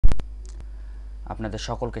আপনাদের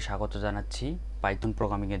সকলকে স্বাগত জানাচ্ছি পাইথন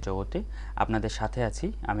প্রোগ্রামিংয়ের জগতে। আপনাদের সাথে আছি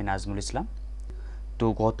আমি নাজমুল ইসলাম। তো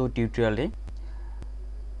গত টিউটোরিয়ালে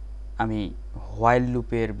আমি হোয়াইল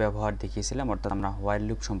লুপের ব্যবহার দেখিয়েছিলাম, অর্থাৎ আমরা হোয়াইল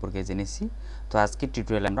লুপ সম্পর্কে জেনেছি। তো আজকের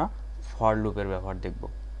টিউটোরিয়ালে আমরা ফর লুপের ব্যবহার দেখব।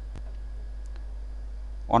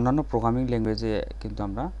 অন্যান্য প্রোগ্রামিং ল্যাঙ্গুয়েজে কিন্তু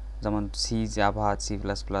আমরা যেমন সি, জাভা, C++,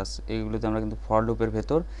 এইগুলোতে আমরা কিন্তু ফর লুপের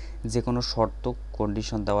ভেতর যে কোনো শর্ত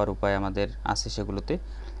কন্ডিশন দেওয়ার উপায় আমাদের আছে। সেগুলোতে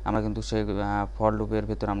আমরা কিন্তু সেই ফর লুপের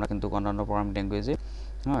ভেতর আমরা কিন্তু অন্যান্য প্রোগ্রামিং ল্যাঙ্গুয়েজে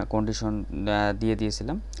কন্ডিশন দিয়ে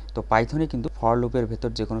দিয়েছিলাম। তো পাইথনে কিন্তু ফর লুপের ভেতর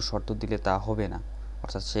যে কোনো শর্ত দিলে তা হবে না,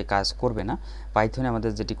 অর্থাৎ সে কাজ করবে না। পাইথনে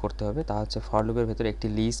আমাদের যেটি করতে হবে তা হচ্ছে ফর লুপের ভেতরে একটি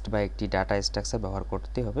লিস্ট বা একটি ডাটা স্ট্রাকচার ব্যবহার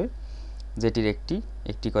করতে হবে, যেটির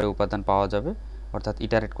একটি করে উপাদান পাওয়া যাবে, অর্থাৎ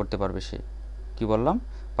ইটারেট করতে পারবে সে। কি বললাম,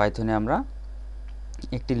 পাইথনে আমরা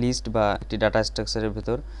একটি লিস্ট বা একটি ডাটা স্ট্রাকচারের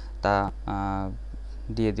ভেতর তা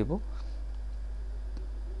দিয়ে দেব।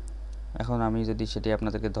 এখন আমি যদি সেটি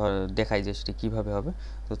আপনাদেরকে দেখাই যে সেটি কিভাবে হবে,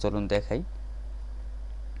 তো চলুন দেখাই।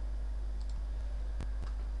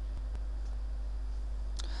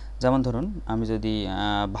 যেমন ধরুন আমি যদি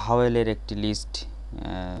ভাওয়েলের একটি লিস্ট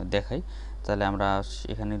দেখাই, তাহলে আমরা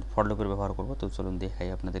এখানে ফর লুপের ব্যবহার করব। তো চলুন দেখাই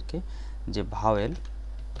আপনাদেরকে যে ভাওয়েল,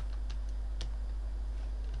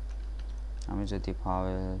 আমি যদি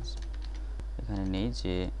ভাওয়েল এখানে নেই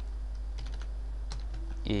যে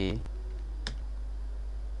এ,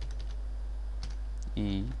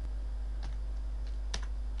 ই,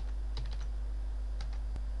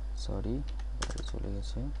 সরি চলে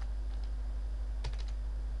গেছে,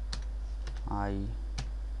 আই,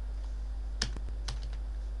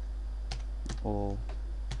 ও,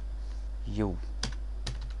 ইউ,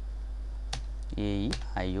 এই,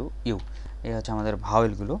 আই, ও, ইউ, এই হচ্ছে আমাদের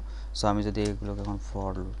ভাওয়েলগুলো। সো আমি যদি এগুলোকে এখন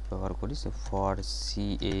ফর ব্যবহার করি, so for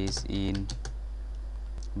CS in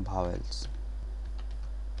vowels,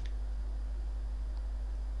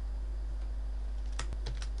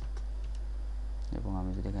 এবং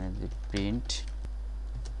আমি যদি এখানে যদি প্রিন্ট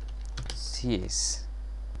সিএস,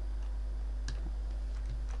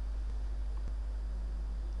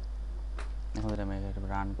 এখন আমি এখানে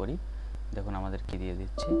রান করি, দেখুন আমাদের কি দিয়ে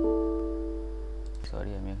দিচ্ছে।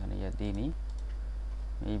 সরি আমি এখানে দিইনি।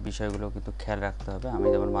 এই বিষয়গুলো কিন্তু খেয়াল রাখতে হবে। আমি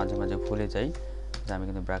যেমন মাঝে মাঝে ভুলে যাই যে আমি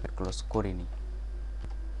কিন্তু ব্র্যাকেট ক্লোজ করিনি।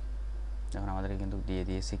 এখন আমাদেরকে কিন্তু দিয়ে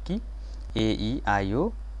দিয়েছে কি এ, ই, I, O,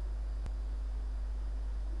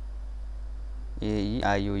 A, E,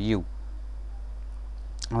 I, O, you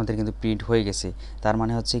আমাদের কিন্তু প্রিন্ট হয়ে গেছে। তার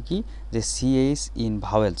মানে হচ্ছে কি যে সিএস ইন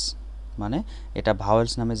ভাওয়েলস, মানে এটা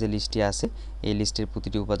ভাওয়েলস নামে যে লিস্টটি আছে এই লিস্টের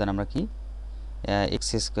প্রতিটি উপাদান আমরা কি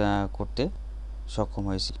অ্যাক্সেস করতে সক্ষম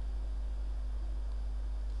হয়েছি।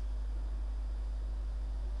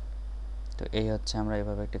 তো এই হচ্ছে আমরা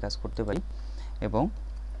এভাবে একটি কাজ করতে পারি। এবং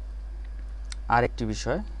আরেকটি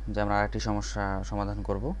বিষয় যে আমরা আরেকটি সমস্যা সমাধান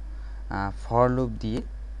করব, ফর লুপ দিয়ে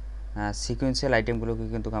সিকোয়েন্সিয়াল আইটেমগুলোকে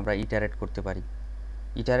কিন্তু আমরা ইটারেট করতে পারি।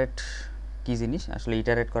 ইটারেট কি জিনিস? আসলে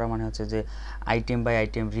ইটারেট করা মানে হচ্ছে যে আইটেম বাই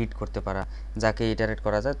আইটেম রিড করতে পারা। যাকে ইটারেট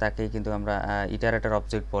করা যায় তাকেই কিন্তু আমরা ইটারেটর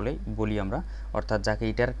অবজেক্ট বলি আমরা, অর্থাৎ যাকে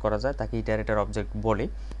ইটারেট করা যায় তাকে ইটারেটর অবজেক্ট বলে।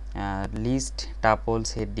 লিস্ট, টাপল,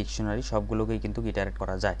 সেট, ডিকশনারি সবগুলোকেই কিন্তু ইটারেট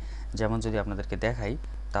করা যায়। যেমন যদি আপনাদেরকে দেখাই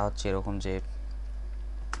তা হচ্ছে এরকম যে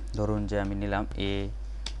ধরুন যে আমি নিলাম এ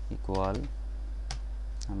ইকুয়াল,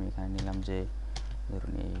 আমি এখানে নিলাম যে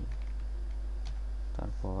ধরুন এ,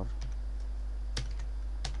 তারপর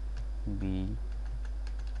বি,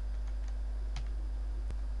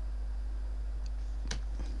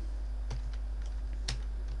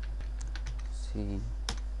 সি,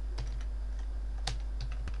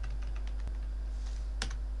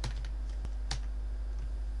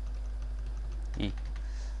 ই।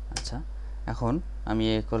 আচ্ছা, এখন আমি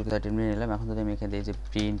এই কলকাতা নিয়ে নিলাম। এখন যদি আমি এখানে দিই যে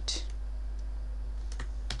প্রিন্ট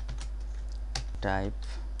টাইপ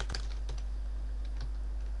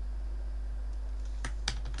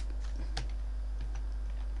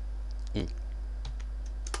ই,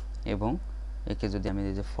 এবং একে যদি আমি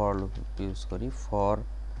এই যে ফর লুপ ইউজ করি, for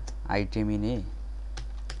item in a,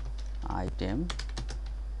 item,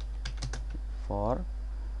 for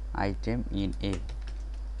item in a,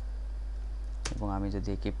 এবং আমি যদি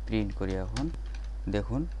একে প্রিন্ট করি, এখন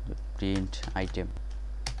দেখুন প্রিন্ট আইটেম,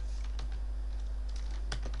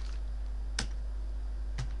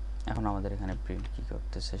 এখন আমাদের এখানে প্রিন্ট কি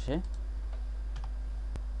করতেছে, সে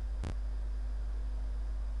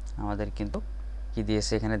আমাদের কিন্তু কি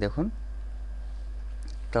দিয়েছে এখানে দেখুন,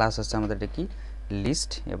 ক্লাস হচ্ছে আমাদের এটা কি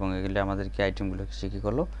লিস্ট, এবং এগুলো আমাদের কি আইটেমগুলো সে কী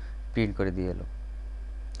করলো প্রিন্ট করে দিয়ে এলো।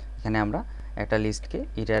 এখানে আমরা একটা লিস্টকে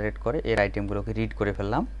ইটারেট করে এর আইটেমগুলোকে রিড করে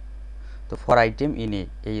ফেললাম। তো ফর আইটেম ইন এ,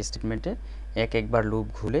 এই স্টেটমেন্টে একবার লুপ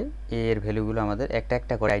ঘুরে এর ভ্যালুগুলো আমাদের একটা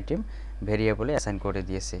একটা করে আইটেম ভেরিয়েবলে অ্যাসাইন করে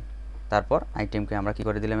দিয়েছে। তারপর আইটেমকে আমরা কি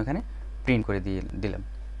করে দিলাম, এখানে প্রিন্ট করে দিলাম।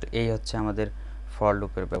 তো এই হচ্ছে আমাদের ফর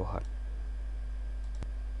লুপের ব্যবহার।